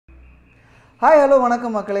Hi hello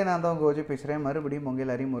வணக்கம் மக்களே, நான் தான் கோஜி பேசுகிறேன். மறுபடியும் உங்கள்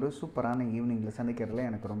எல்லாரையும் ஒரு சூப்பரான ஈவினிங்கில் சந்திக்கிறதுல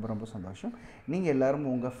எனக்கு ரொம்ப ரொம்ப சந்தோஷம். நீங்கள் எல்லோரும்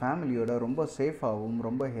உங்கள் ஃபேமிலியோட ரொம்ப சேஃபாகவும்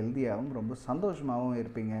ரொம்ப ஹெல்த்தியாகவும் ரொம்ப சந்தோஷமாகவும்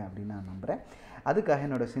இருப்பீங்க அப்படின்னு நான் நம்புகிறேன். அதுக்காக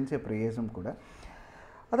என்னோடய சின்சியர் ப்ரேயர்ஸும் கூட.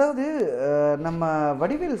 அதாவது நம்ம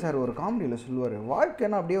வடிவேல் சார் ஒரு காமெடியில் சொல்லுவார்,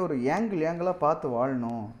 வாழ்க்கைன்னா அப்படியே ஒரு ஏங்கிளாக பார்த்து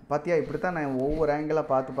வாழணும், பார்த்தியா இப்படி தான் நான் ஒவ்வொரு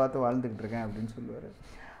ஆங்கிளாக பார்த்து வாழ்ந்துக்கிட்டு இருக்கேன் அப்படின்னு சொல்லுவார்.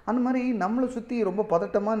 அந்த மாதிரி நம்மளை சுற்றி ரொம்ப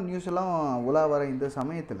பதட்டமான நியூஸ் எல்லாம் உலா வர இந்த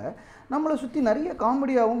சமயத்தில் நம்மளை சுற்றி நிறைய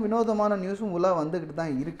காமெடியாகவும் வினோதமான நியூஸும் உலா வந்துக்கிட்டு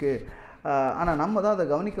தான் இருக்குது. ஆனால் நம்ம தான் அதை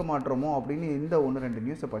கவனிக்க மாட்டோமோ அப்படின்னு இந்த 1-2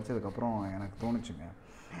 நியூஸை படித்ததுக்கப்புறம் எனக்கு தோணுச்சுங்க.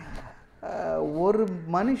 ஒரு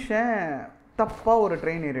மனுஷன் தப்பாக ஒரு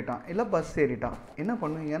ட்ரெயின் ஏறிட்டான், இல்லை பஸ் ஏறிட்டான். என்ன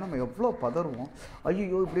பண்ணுவீங்க? நம்ம எவ்வளோ பதறுவோம்,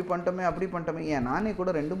 ஐயோ இப்படி பண்ணிட்டோமே அப்படி பண்ணிட்டோமே. ஏன் நானே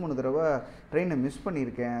கூட 2-3 தடவை ட்ரெயினை மிஸ்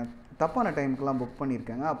பண்ணியிருக்கேன், தப்பான டைமுக்கெலாம் புக்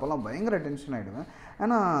பண்ணியிருக்கேங்க. அப்போல்லாம் பயங்கர டென்ஷன் ஆகிடுவேன்.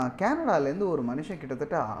 ஆனால் கேனடாலேருந்து ஒரு மனுஷன்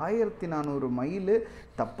கிட்டத்தட்ட 1400 மைலு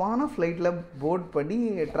தப்பான ஃப்ளைட்டில் போர்ட் பண்ணி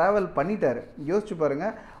ட்ராவல் பண்ணிட்டார். யோசிச்சு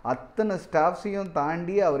பாருங்கள், அத்தனை ஸ்டாஃப்ஸையும்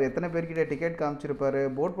தாண்டி அவர் எத்தனை பேர்கிட்ட டிக்கெட் காமிச்சிருப்பார்,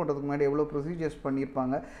 போர்ட் பண்ணுறதுக்கு முன்னாடி எவ்வளோ ப்ரொசீஜர்ஸ்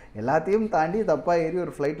பண்ணியிருப்பாங்க, எல்லாத்தையும் தாண்டி தப்பாக ஏறி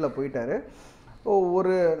ஒரு ஃப்ளைட்டில் போயிட்டார்.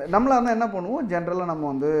 ஒரு நம்மளாக இருந்தால் என்ன பண்ணுவோம், ஜென்ரலாக நம்ம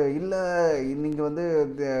வந்து இல்லை நீங்கள் வந்து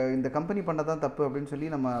இந்த கம்பெனி பண்ண தான் தப்பு அப்படின்னு சொல்லி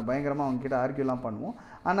நம்ம பயங்கரமாக அவங்ககிட்ட ஆர்கியூலாம் பண்ணுவோம்.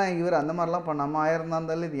 ஆனால் இவர் அந்த மாதிரிலாம் பண்ணாமல், 1000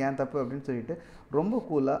 இருந்தாலும் இது ஏன் தப்பு அப்படின்னு சொல்லிட்டு ரொம்ப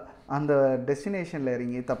கூலாக அந்த டெஸ்டினேஷனில்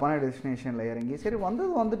இறங்கி, தப்பான டெஸ்டினேஷனில் இறங்கி, சரி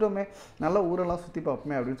வந்துட்டோமே, நல்லா ஊரெல்லாம் சுற்றி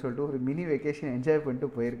பார்ப்போமே அப்படின்னு சொல்லிட்டு ஒரு மினி வெக்கேஷன் என்ஜாய்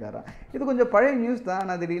பண்ணிட்டு போயிருக்காராம். இது கொஞ்சம் பழைய நியூஸ் தான்.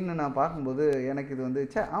 ஆனால் திடீர்னு நான் பார்க்கும்போது எனக்கு இது வந்து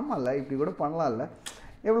ஆமாம்ல, இப்படி கூட பண்ணலாம்ல,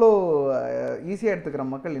 எவ்வளோ ஈஸியாக எடுத்துக்கிற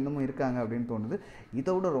மக்கள் இன்னமும் இருக்காங்க அப்படின்னு தோணுது.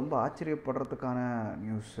 இதை விட ரொம்ப ஆச்சரியப்படுறதுக்கான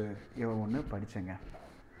நியூஸு ஒன்று படித்தேங்க.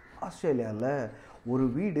 ஆஸ்திரேலியாவில் ஒரு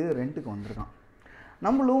வீடு ரெண்ட்டுக்கு வந்திருக்கான்.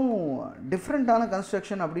 நம்மளும் டிஃப்ரெண்ட்டான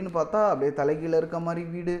கன்ஸ்ட்ரக்ஷன் அப்படின்னு பார்த்தா அப்படியே தலைகீழ இருக்க மாதிரி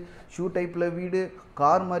வீடு, ஷூ டைப்பில் வீடு,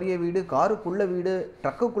 கார் மாதிரியே வீடு, காருக்குள்ளே வீடு,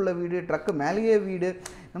 ட்ரக்குக்குள்ளே வீடு, ட்ரக்கு மேலேயே வீடு,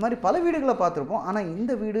 இந்த மாதிரி பல வீடுகளை பார்த்துருப்போம். ஆனால்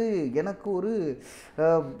இந்த வீடு எனக்கு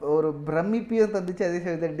ஒரு பிரமிப்பையும் தந்துச்சு. அதே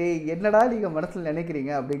சமயத்தில் டே என்னடா நீங்கள் மனசில்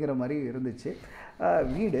நினைக்கிறீங்க அப்படிங்கிற மாதிரி இருந்துச்சு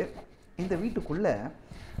வீடு. இந்த வீட்டுக்குள்ளே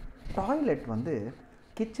டாய்லெட் வந்து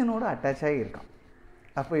கிச்சனோடு அட்டாச் ஆகி இருக்கான்.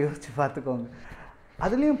 அப்போ யோசித்து பார்த்துக்கோங்க.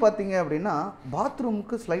 அதுலேயும் பார்த்தீங்க அப்படின்னா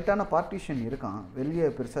பாத்ரூமுக்கு ஸ்லைட்டான பார்ட்டிஷன் இருக்கான், வெளியே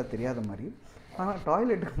பெருசாக தெரியாத மாதிரி. ஆனால்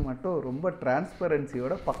டாய்லெட்டுக்கு மட்டும் ரொம்ப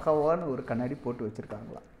டிரான்ஸ்பரன்சியோட பக்காவான ஒரு கண்ணாடி போட்டு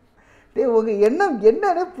வச்சுருக்காங்களாம். உங்கள்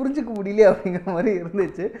என்னன்னு புரிஞ்சிக்க முடியல அப்படிங்கிற மாதிரி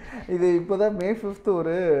இருந்துச்சு. இது இப்போ தான் May 5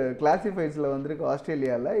 ஒரு கிளாசிஃபைட்ஸில் வந்திருக்கு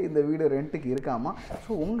ஆஸ்திரேலியாவில். இந்த வீடு ரெண்ட்டுக்கு இருக்காமா.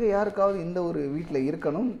 ஸோ உங்கள் யாருக்காவது இந்த ஒரு வீட்டில்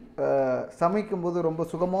இருக்கணும், சமைக்கும்போது ரொம்ப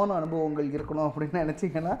சுகமான அனுபவங்கள் இருக்கணும் அப்படின்னு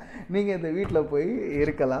நினச்சிங்கன்னா நீங்கள் இந்த வீட்டில் போய்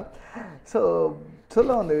இருக்கலாம். ஸோ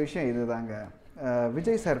சொல்ல வந்த விஷயம் இது தாங்க.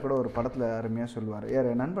 விஜய் சார் கூட ஒரு படத்தில் அருமையாக சொல்லுவார், யார்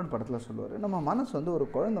நண்பன் படத்தில் சொல்லுவார், நம்ம மனசு வந்து ஒரு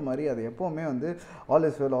குழந்தை மாதிரி, அதை எப்போவுமே வந்து ஆல்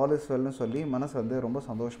இஸ் வெல்னு சொல்லி மனசை வந்து ரொம்ப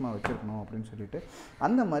சந்தோஷமாக வச்சுருக்கணும் அப்படின்னு சொல்லிட்டு.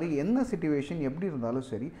 அந்த மாதிரி என்ன சிச்சுவேஷன் எப்படி இருந்தாலும்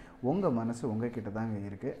சரி, உங்கள் மனசு உங்கள் கிட்ட தாங்க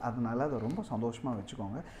இருக்குது. அதனால் அதை ரொம்ப சந்தோஷமாக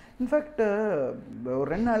வச்சுக்கோங்க. இன்ஃபேக்ட் ஒரு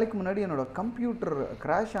 2 நாளைக்கு முன்னாடி என்னோடய கம்ப்யூட்டர்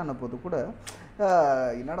க்ராஷ் ஆன போது கூட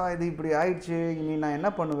என்னடா இது இப்படி ஆயிடுச்சு, இனி நான் என்ன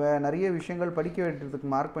பண்ணுவேன், நிறைய விஷயங்கள் படிக்க வேண்டியதுக்கு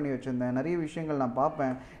மார்க் பண்ணி வச்சுருந்தேன், நிறைய விஷயங்கள் நான்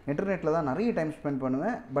பார்ப்பேன், இன்டர்நெட்டில் தான் நிறைய டைம் ஸ்பெண்ட்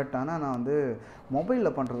பண்ணுவேன். பட் ஆனால் நான் வந்து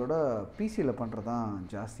மொபைலில் பண்ணுறதோட பிசியில் பண்ணுறது தான்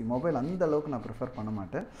ஜாஸ்தி. மொபைல் அந்த அளவுக்கு நான் ப்ரிஃபர் பண்ண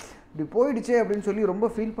மாட்டேன். இப்படி போயிடுச்சே அப்படின்னு சொல்லி ரொம்ப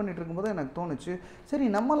ஃபீல் பண்ணிகிட்டு இருக்கும்போது எனக்கு தோணுச்சு, சரி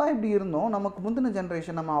நம்மளாம் இப்படி இருந்தோம், நமக்கு முந்தின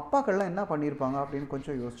ஜென்ரேஷன் நம்ம அப்பாக்கள்லாம் என்ன பண்ணியிருப்பாங்க அப்படின்னு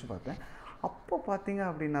கொஞ்சம் யோசித்து பார்த்தேன். அப்போ பார்த்தீங்க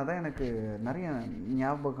அப்படின்னா தான் எனக்கு நிறைய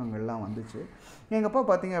ஞாபகங்கள்லாம் வந்துச்சு. எங்கள் அப்பா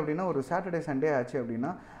பார்த்தீங்க அப்படின்னா ஒரு சாட்டர்டே சண்டே ஆச்சு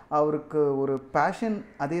அப்படின்னா அவருக்கு ஒரு பேஷன்,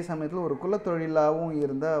 அதே சமயத்தில் ஒரு குலத்தொழிலாகவும்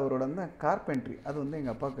இருந்த அவரோட அந்த கார்பென்ட்ரி, அது வந்து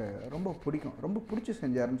எங்கள் அப்பாவுக்கு ரொம்ப பிடிக்கும், ரொம்ப பிடிச்சி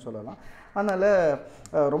செஞ்சாருன்னு சொல்லலாம். அதனால்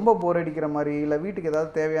ரொம்ப போர் அடிக்கிற மாதிரி இல்லை வீட்டுக்கு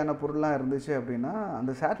ஏதாவது தேவையான பொருள்லாம் இருந்துச்சு அப்படின்னா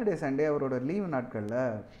அந்த சாட்டர்டே சண்டே அவரோட லீவு நாட்களில்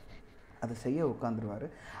அதை செய்ய உட்காந்துருவார்.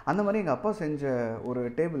 அந்த மாதிரி எங்கள் அப்பா செஞ்ச ஒரு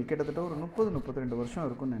டேபிள் கிட்டத்தட்ட ஒரு 30-32 வருஷம்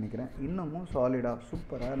இருக்குன்னு நினைக்கிறேன். இன்னமும் சாலிடாக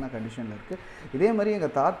சூப்பரான கண்டிஷனில் இருக்குது. இதே மாதிரி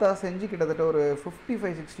எங்கள் தாத்தா செஞ்சு கிட்டத்தட்ட ஒரு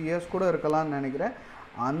 55-60 இயர்ஸ் கூட இருக்கலாம்னு நினைக்கிறேன்.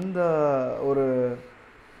 அந்த ஒரு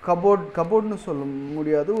கபோர்ட்னு சொல்ல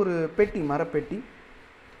முடியாது, ஒரு பெட்டி, மரப்பெட்டி,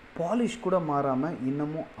 பாலிஷ் கூட மாறாமல்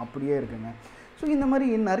இன்னமும் அப்படியே இருக்குங்க. ஸோ இந்த மாதிரி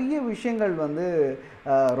நிறைய விஷயங்கள் வந்து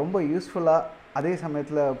ரொம்ப யூஸ்ஃபுல்லாக, அதே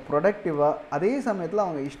சமயத்தில் ப்ரொடக்டிவாக, அதே சமயத்தில்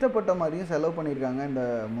அவங்க இஷ்டப்பட்ட மாதிரியும் செலவு பண்ணியிருக்காங்க இந்த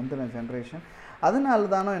முந்தின ஜென்ரேஷன். அதனால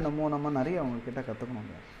தானோ என்னமோ நம்ம நிறைய அவங்கக்கிட்ட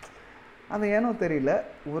கற்றுக்கணுங்க. அது ஏனோ தெரியல,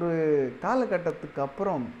 ஒரு காலகட்டத்துக்கு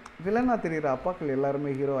அப்புறம் வில்லனாக தெரிகிற அப்பாக்கள்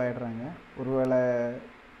எல்லாருமே ஹீரோ ஆகிடுறாங்க. ஒருவேளை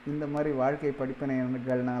இந்த மாதிரி வாழ்க்கை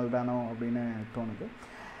படிப்பினைகள்னால் தானோ அப்படின்னு தோணுது.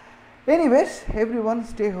 Anyways, every one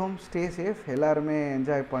stay home, stay safe, எல்லாருமே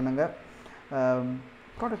என்ஜாய் பண்ணுங்கள்,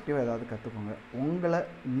 ப்ராடக்டிவாக ஏதாவது கற்றுக்கோங்க, உங்களை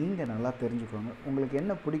நீங்கள் நல்லா தெரிஞ்சுக்கோங்க, உங்களுக்கு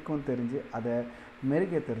என்ன பிடிக்கும்னு தெரிஞ்சு அதை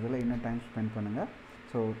மெருகேற்றுறதுல இன்னும் டைம் ஸ்பெண்ட் பண்ணுங்கள்.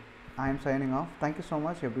 So I am signing off. Thank you so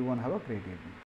much every one. Have a great evening.